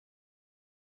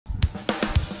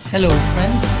Hello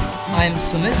friends, I am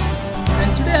Sumit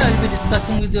and today I will be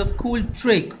discussing with you a cool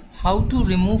trick how to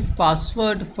remove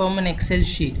password from an Excel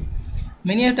sheet.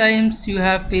 Many a times you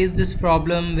have faced this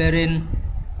problem wherein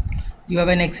you have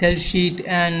an Excel sheet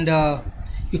and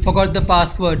you forgot the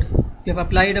password. You have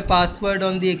applied a password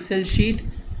on the Excel sheet,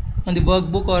 on the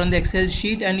workbook or on the Excel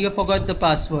sheet, and you forgot the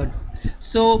password.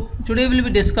 So today we will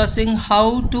be discussing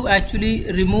how to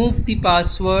actually remove the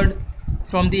password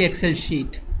from the Excel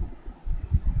sheet.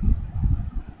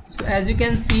 So as you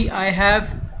can see, I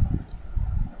have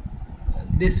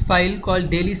this file called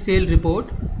daily sale report.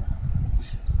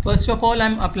 First of all, I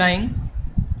am applying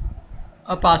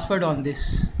a password on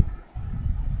this.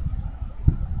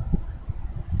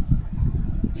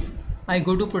 I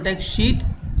go to protect sheet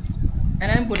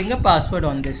and I am putting a password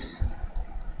on this.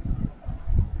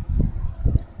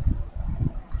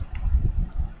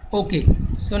 Okay,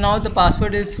 so now the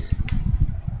password is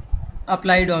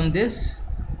applied on this.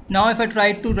 Now if I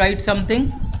try to write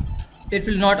something, it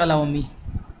will not allow me.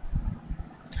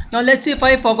 Now let's see if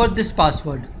I forgot this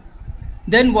password.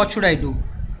 Then what should I do?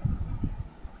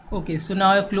 Okay, so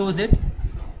now I close it.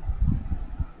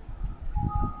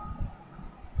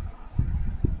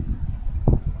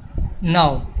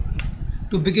 Now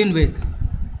to begin with,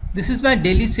 this is my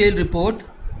daily sale report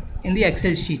in the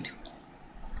Excel sheet.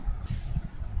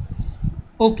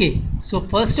 Okay, so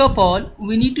first of all,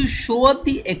 we need to show up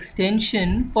the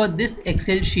extension for this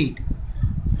Excel sheet.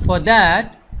 For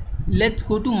that, let's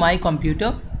go to my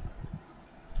computer,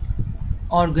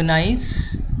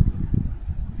 organize,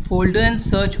 folder and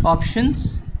search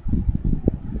options,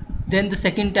 then the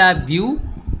second tab view.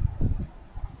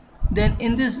 Then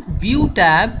in this view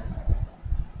tab,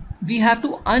 we have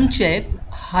to uncheck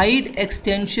hide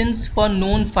extensions for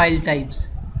known file types.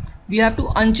 We have to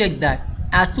uncheck that.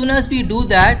 As soon as we do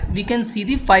that, we can see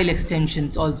the file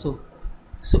extensions also.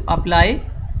 So apply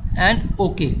and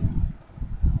OK.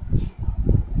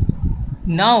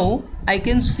 Now I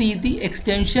can see the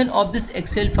extension of this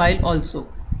Excel file also.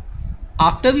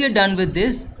 After we are done with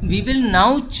this, we will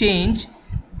now change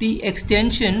the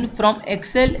extension from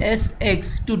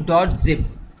XLSX to .zip.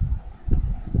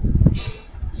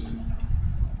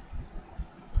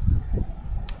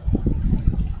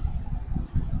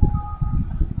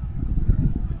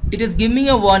 It is giving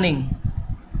a warning.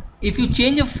 If you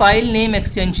change a file name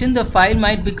extension, the file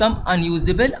might become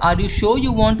unusable. Are you sure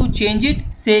you want to change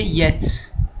it? Say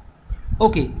yes.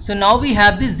 Okay, so now we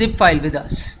have the zip file with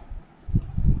us.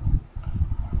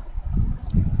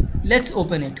 Let's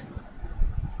open it.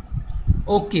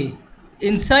 Okay,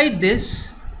 inside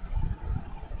this,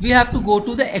 we have to go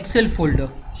to the Excel folder.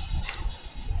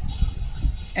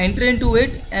 Enter into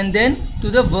it and then to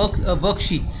the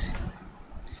worksheets.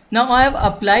 Now I have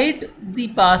applied the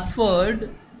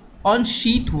password on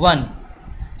sheet 1.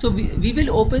 So we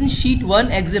will open sheet 1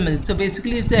 XML. So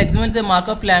basically it's XML is a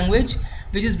markup language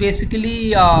which is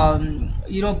basically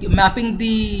mapping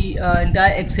the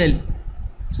entire Excel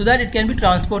so that it can be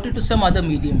transported to some other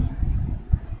medium.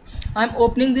 I'm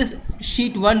opening this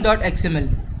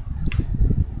sheet1.xml.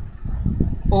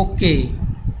 Okay.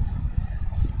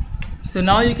 So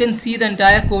now you can see the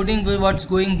entire coding with what's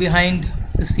going behind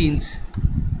the scenes.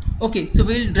 Okay, so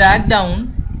we'll drag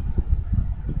down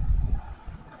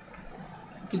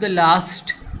to the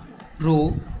last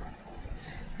row,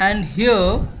 and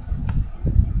here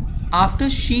after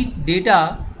sheet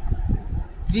data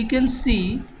we can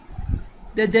see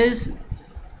that there is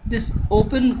this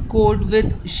open code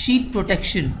with sheet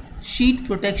protection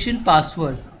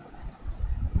password.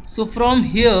 So from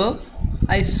here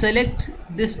I select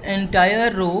this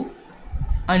entire row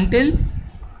until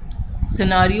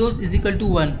scenarios is equal to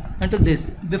 1, until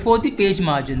this, before the page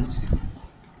margins.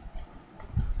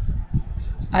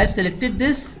 I have selected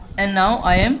this and now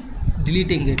I am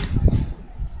deleting it.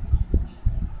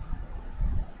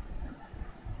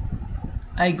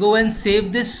 I go and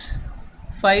save this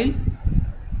file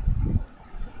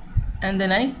and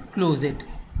then I close it.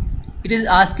 It is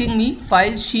asking me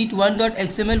file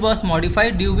sheet1.xml was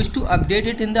modified. Do you wish to update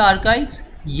it in the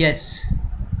archives? Yes.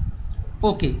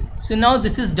 Okay, so now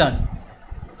this is done.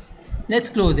 Let's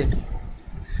close it.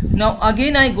 Now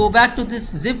again I go back to this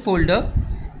zip folder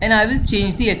and I will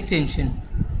change the extension.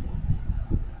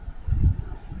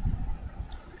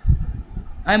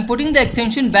 I am putting the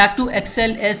extension back to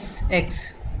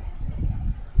XLSX.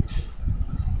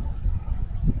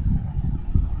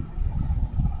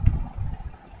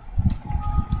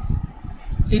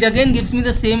 It again gives me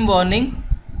the same warning.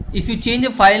 If you change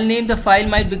a file name, the file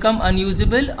might become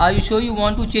unusable. Are you sure you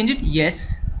want to change it?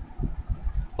 Yes.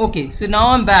 Okay, so now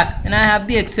I'm back and I have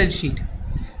the Excel sheet.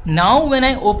 Now when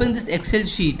I open this Excel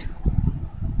sheet,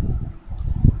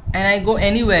 and I go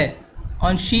anywhere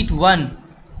on sheet 1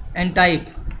 and type,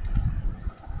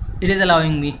 it is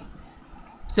allowing me.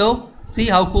 So see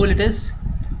how cool it is.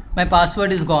 My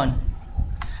password is gone.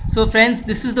 So friends,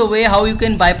 this is the way how you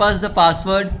can bypass the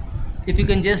password. If you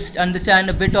can just understand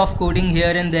a bit of coding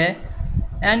here and there,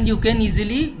 and you can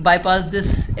easily bypass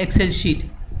this Excel sheet.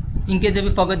 In case if you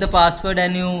forget the password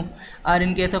and you are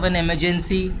in case of an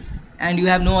emergency and you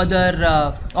have no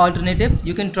other alternative,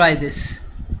 you can try this.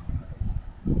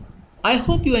 I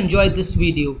hope you enjoyed this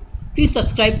video. Please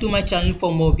subscribe to my channel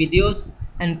for more videos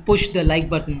and push the like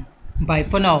button. Bye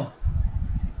for now.